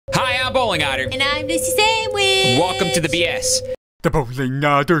I'm Bowling Otter. And I'm Lucy Sandwich. Welcome to the BS. The Bowling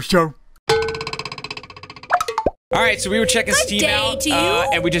Otter Show. Alright, so we were checking Steam out,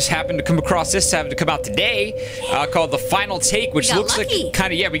 and we just happened to come across this, happened to come out today, called The Final Take, which looks like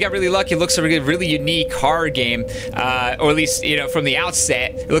kind of, yeah, we got really lucky. It looks like a really unique horror game, or at least, you know, from the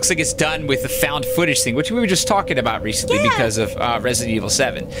outset, it looks like it's done with the found footage thing, which we were just talking about recently because of Resident Evil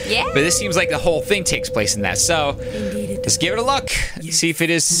 7. Yeah. But this seems like the whole thing takes place in that, so let's give it a look. See if it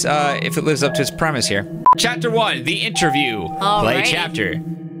is, if it lives up to its premise here. Chapter 1, The Interview. Play chapter.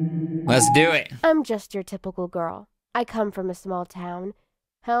 Let's do it. I'm just your typical girl. I come from a small town.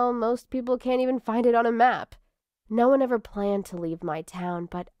 Hell, most people can't even find it on a map. No one ever planned to leave my town,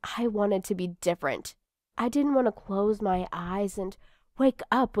 but I wanted to be different. I didn't want to close my eyes and wake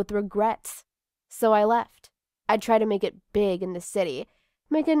up with regrets. So I left. I tried to make it big in the city,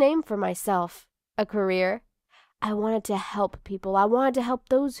 make a name for myself, a career. I wanted to help people. I wanted to help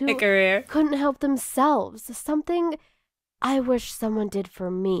those who couldn't help themselves. Something I wish someone did for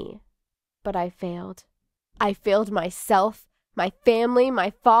me. But I failed. I failed myself, my family,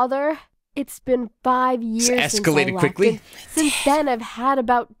 my father. It's been 5 years since I left. Escalated quickly. Since then, I've had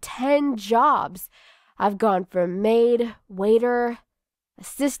about 10 jobs. I've gone from maid, waiter,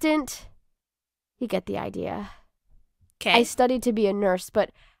 assistant. You get the idea. Okay. I studied to be a nurse, but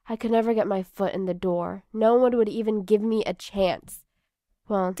I could never get my foot in the door. No one would even give me a chance.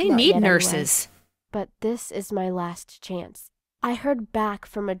 Well, they need nurses. Anyway. But this is my last chance. I heard back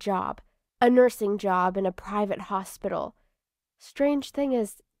from a job. A nursing job in a private hospital. Strange thing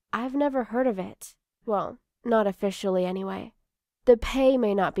is, I've never heard of it. Well, not officially anyway. The pay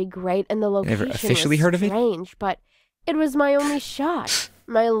may not be great and the location was strange, but it was my only shot.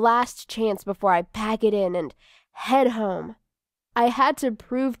 My last chance before I pack it in and head home. I had to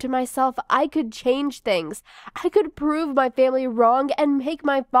prove to myself I could change things. I could prove my family wrong and make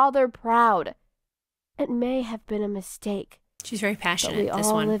my father proud. It may have been a mistake. She's very passionate, but we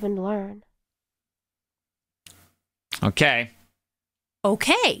all live and learn. Okay.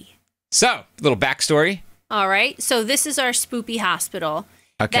 Okay. So, little backstory. All right. So this is our spoopy hospital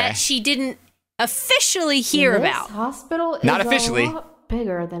that she didn't officially hear about. This hospital is not officially. A lot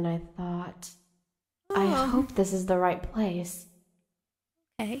bigger than I thought. I hope this is the right place.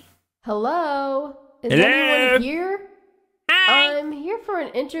 Okay. Hello? Is Hello? anyone here? Hi. I'm here for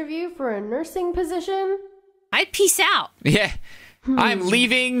an interview for a nursing position. I'd peace out. Yeah. I'm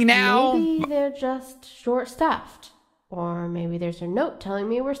leaving now. Maybe they're just short-staffed. Or maybe there's a note telling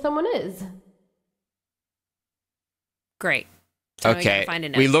me where someone is. Great. Okay.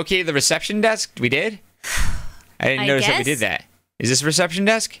 We located the reception desk? We did? I didn't notice that we did that. Is this a reception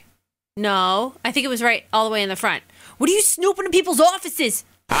desk? No. I think it was right all the way in the front. What are you snooping in people's offices?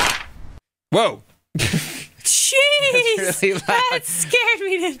 Whoa. Jeez. That's really loud. That scared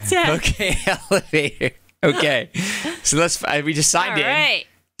me to death. Okay, elevator. Okay. So we just signed in. All right.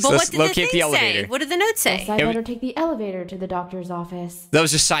 So but let's what did locate the elevator. say? What did the note say? Guess I better take the elevator to the doctor's office. That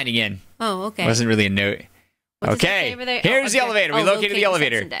was just signing in. Oh, okay. It wasn't really a note. Okay. Here's the elevator. We located the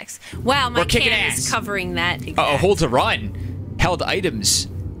elevator. Wow, my kicking cam ass. is covering that. Uh-oh, hold to run. Held items.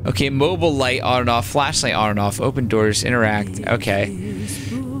 Okay, mobile light on and off, flashlight on and off, open doors, interact. Okay.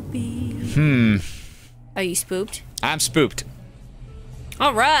 Are you spooked? I'm spooked.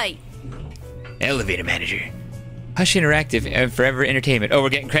 All right. Elevator manager. Hush Interactive and Forever Entertainment. Oh, we're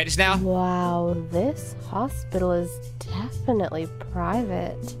getting credits now? Wow, this hospital is definitely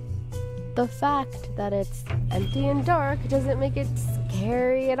private. The fact that it's empty and dark doesn't make it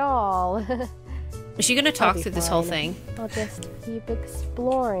scary at all. Is she going to talk through this whole thing? I'll just keep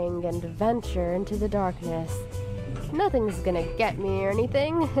exploring and venture into the darkness. Nothing's gonna get me or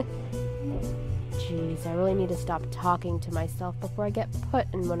anything. Jeez, I really need to stop talking to myself before I get put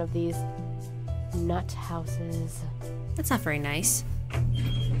in one of these nut houses. That's not very nice.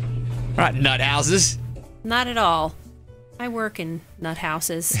 Not nut houses. Not at all. I work in nut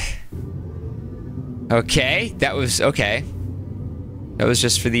houses. Okay, that was okay. That was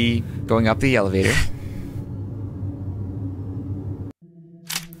just for the going up the elevator.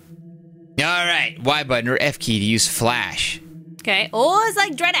 Alright, Y button or F key to use flash. Okay. Oh, it's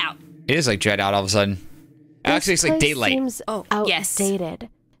like Dread Out. It is like Dread Out all of a sudden. Actually, it's like daylight. Seems outdated.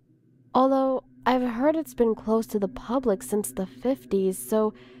 Although I've heard it's been closed to the public since the 50s,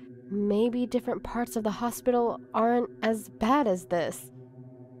 so maybe different parts of the hospital aren't as bad as this.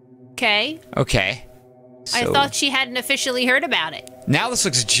 Okay. Okay. So I thought she hadn't officially heard about it. now this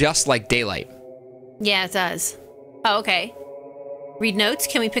looks just like daylight. Yeah, it does. Oh, okay. Read notes?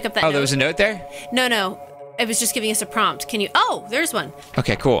 Can we pick up that note? Oh, there was a note there? No. It was just giving us a prompt. Can you... Oh, there's one.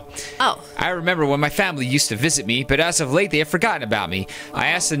 Okay, cool. Oh. I remember when my family used to visit me, but as of late, they have forgotten about me. I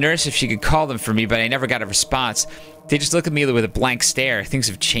asked the nurse if she could call them for me, but I never got a response. They just look at me with a blank stare. Things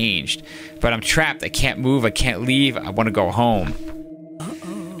have changed. But I'm trapped. I can't move. I can't leave. I want to go home.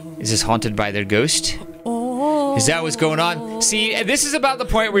 Is this haunted by their ghost? Is that what's going on? See, this is about the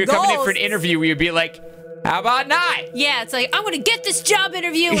point where you're coming in for an interview where you'd be like, how about not? Yeah, it's like, I'm going to get this job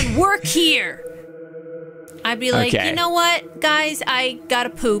interview and work here. I'd be like, you know what, guys? I gotta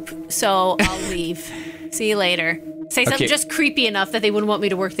poop, so I'll leave. See you later. Say something just creepy enough that they wouldn't want me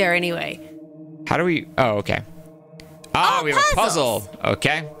to work there anyway. How do we... Oh, okay. We have a puzzle.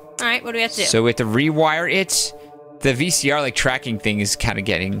 Okay. All right, what do we have to do? So we have to rewire it. The VCR, like, tracking thing is kind of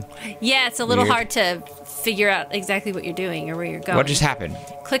getting... Yeah, it's a little hard to figure out exactly what you're doing or where you're going. What just happened?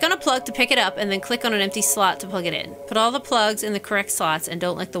 Click on a plug to pick it up, and then click on an empty slot to plug it in. Put all the plugs in the correct slots, and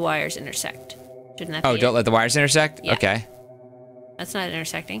don't let the wires intersect. Shouldn't that be don't let the wires intersect? Yeah. Okay. That's not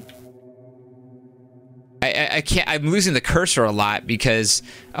intersecting. I can't... I'm losing the cursor a lot because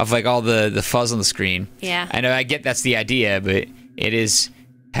of, like, all the fuzz on the screen. Yeah. I know, I get that's the idea, but it is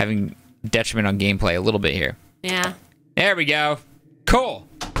having detriment on gameplay a little bit here. Yeah. There we go. Cool.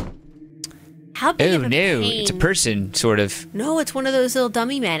 How big of a pain. It's a person, sort of. No, it's one of those little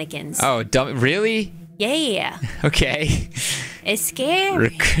dummy mannequins. Oh, really? Yeah. Okay. It's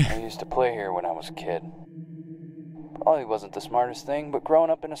scary. I used to play here when I was a kid. Probably wasn't the smartest thing, but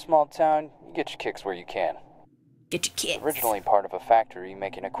growing up in a small town, you get your kicks where you can. Get your kicks. Originally part of a factory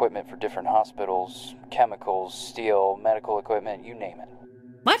making equipment for different hospitals, chemicals, steel, medical equipment, you name it.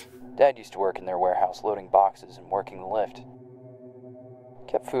 What? Dad used to work in their warehouse loading boxes and working the lift.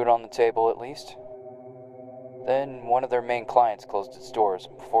 Kept food on the table at least. Then one of their main clients closed its doors,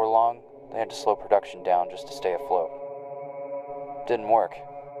 and before long, they had to slow production down just to stay afloat. Didn't work.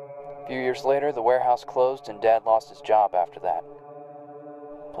 A few years later, the warehouse closed and Dad lost his job after that.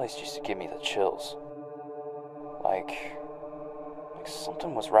 The place used to give me the chills. Like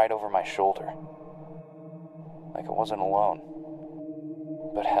something was right over my shoulder. Like I wasn't alone.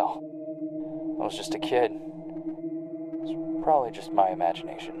 But hell, I was just a kid. It's probably just my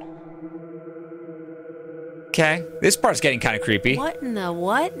imagination. Okay. This part's getting kind of creepy. What in the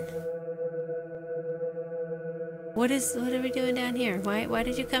what? What are we doing down here? Why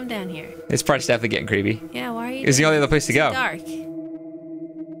did you come down here? This part's definitely getting creepy. Yeah, why are you? It's the only other place to go. Dark.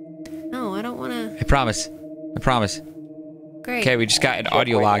 No, I don't want to. I promise. Great. Okay, we just got an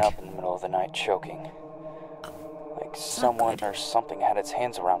audio log. Up in the middle of the night choking. Like someone or something had its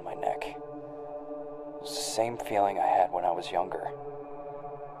hands around my neck. It was the same feeling I had when I was younger.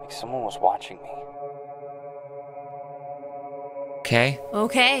 Like someone was watching me. Okay.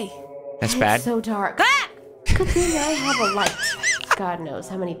 That's bad. It's so dark. Ah! Good thing I have a light. God knows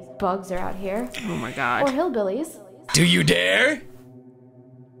how many bugs are out here. Oh my god. Or hillbillies. Do you dare?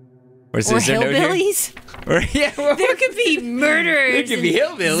 Or hillbillies? There could be murderers. There could be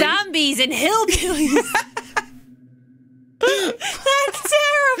hillbillies. Zombies and hillbillies. That's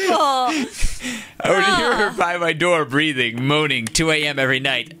terrible. I would hear her by my door breathing, moaning, 2 a.m. every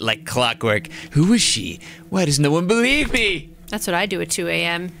night, like clockwork. Who is she? Why does no one believe me? That's what I do at 2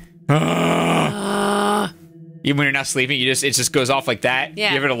 a.m. Even when you're not sleeping, it just goes off like that. Yeah.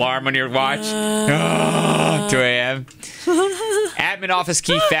 You have an alarm on your watch. 2 a.m. Admin office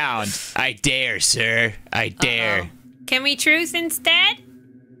key found. I dare, sir. I dare. Can we truce instead?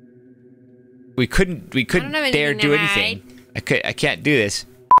 We couldn't dare do anything. I can't do this.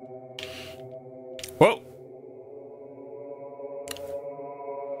 Whoa.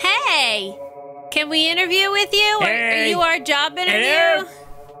 Hey, can we interview with you? Hey. Are you our job interview? Hello?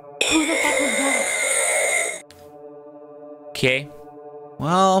 Who the fuck was that? Okay.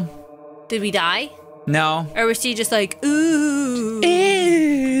 Well, Did we die? no. Or was she just like, ooh,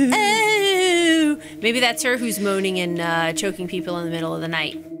 ooh? Maybe that's her who's moaning and choking people in the middle of the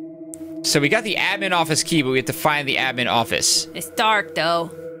night. So we got the admin office key, but we have to find the admin office. It's dark, though.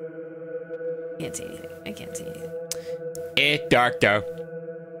 Can't see anything. I can't see anything. It's dark, though.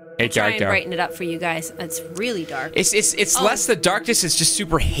 It's Try dark, and though. brighten it up for you guys. It's really dark. It's less the darkness. It's just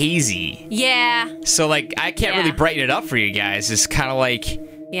super hazy. Yeah. So like I can't really brighten it up for you guys. It's kind of like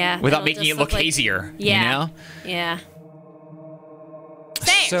without making it look hazier. Yeah. You know? Yeah.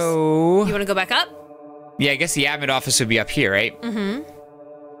 Stairs. So You want to go back up? yeah, I guess the admin office would be up here, right? Mm-hmm.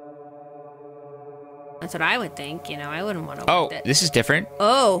 That's what I would think. You know, I wouldn't want to. Oh, this is different.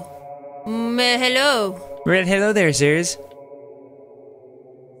 Oh. Hello. Red, hello there, sirs.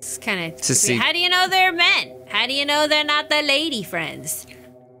 It's kind of. see- How do you know they're men? How do you know they're not the lady friends?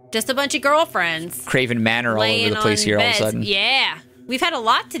 Just a bunch of girlfriends. Craven Manor all over laying the place on here all of a beds. sudden. Yeah. We've had a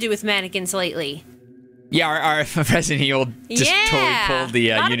lot to do with mannequins lately. Yeah, our Resident Evil just totally pulled the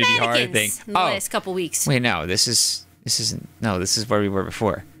Unity horror thing. In the last couple weeks. Wait, no, this isn't. No, this is where we were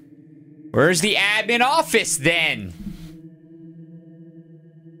before. Where's the admin office then?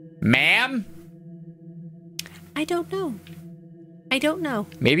 Ma'am? I don't know. I don't know.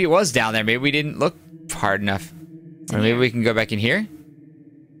 Maybe it was down there. Maybe we didn't look hard enough. Or maybe we can go back in here?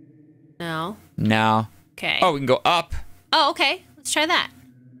 No. No. Okay. Oh, we can go up. Oh, okay. Let's try that.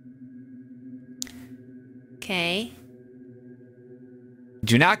 Okay.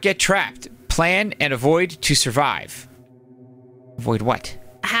 Do not get trapped. Plan and avoid to survive. Avoid what?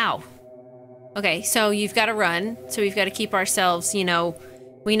 How? Okay, so you've got to run. So we've got to keep ourselves, we know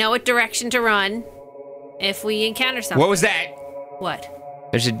what direction to run if we encounter something. What was that? What?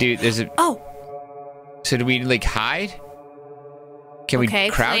 There's a dude. Oh! So do we, like, hide? Can we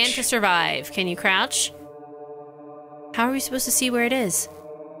crouch? Plan to survive. Can you crouch? How are we supposed to see where it is?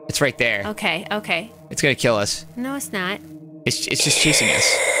 It's right there. Okay. It's gonna kill us. No, it's not. It's just chasing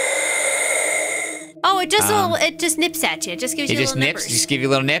us. Oh, it just nips at you. It just gives you a little nippers. Just give you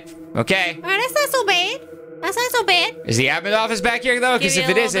a little nip? Okay. All right, that's not so bad. Is the admin office back here, though? Because if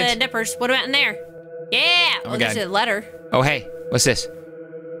it isn't... nippers. What about in there? Yeah. Oh, there's a letter. Oh, hey. What's this?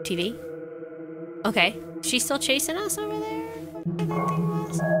 TV. Okay. She's still chasing us over there? What that thing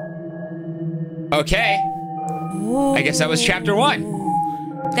was? Okay. Ooh. I guess that was chapter 1.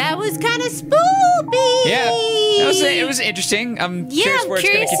 That was kind of spooky. Yeah. It was interesting. I'm curious where it's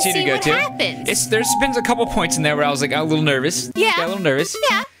going to continue to go to. Happens. There's been a couple points in there where I was like, a little nervous. Yeah. Got a little nervous.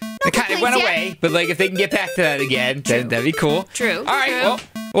 Yeah. It went away, but like if they can get back to that again, then that'd be cool. True. All right, well,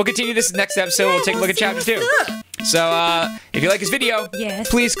 we'll continue this next episode. We'll take a look at chapter 2. So, if you like this video,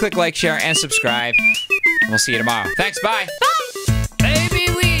 please click like, share, and subscribe. And we'll see you tomorrow. Thanks, bye. Bye. Baby,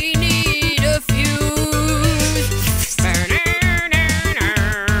 we need a fuse.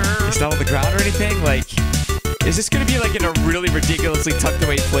 It's not on the ground or anything? Like, is this going to be like in a really ridiculously tucked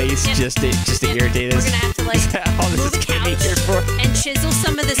away place just to irritate us? We're going to have to like move the couch and chisel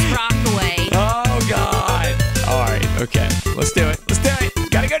some of this rock away. Oh, God. All right, okay. Let's do it.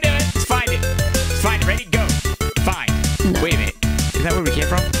 Gotta go do it. Let's find it. Ready? Go. Find. No. Wait a minute. Is that where we came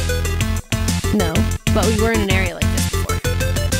from? No, but we were in